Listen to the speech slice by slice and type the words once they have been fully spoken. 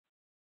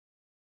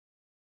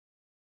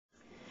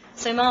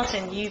So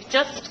Martin, you've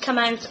just come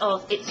out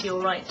of It's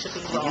Your Right to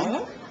Be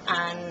Wrong,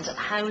 and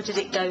how did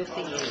it go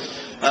for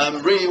you?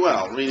 Really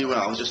well, really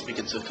well. I was just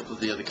speaking to a couple of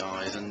the other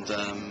guys, and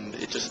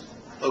it just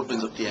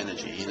opens up the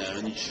energy, you know,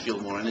 and you just feel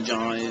more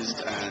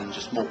energised and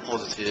just more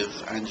positive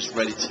and just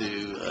ready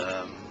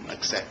to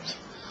accept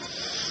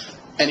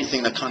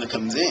anything that kind of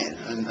comes in,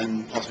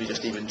 and possibly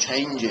just even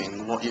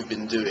changing what you've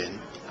been doing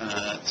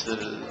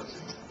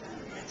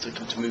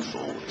to move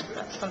forward.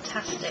 That's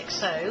fantastic.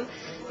 So,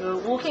 you're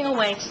walking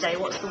away today.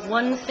 What's the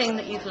one thing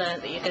that you've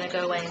learned that you're going to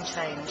go away and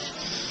change?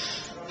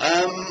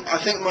 I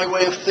think my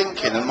way of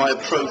thinking and my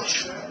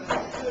approach,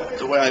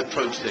 the way I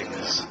approach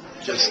things,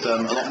 just a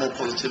lot more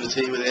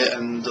positivity with it,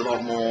 and a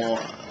lot more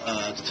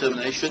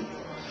determination,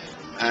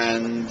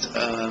 and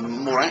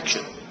more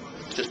action.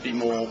 Just be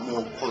more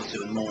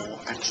positive and more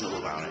actionable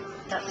about it.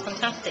 That's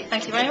fantastic.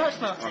 Thank you very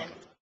much, Martin.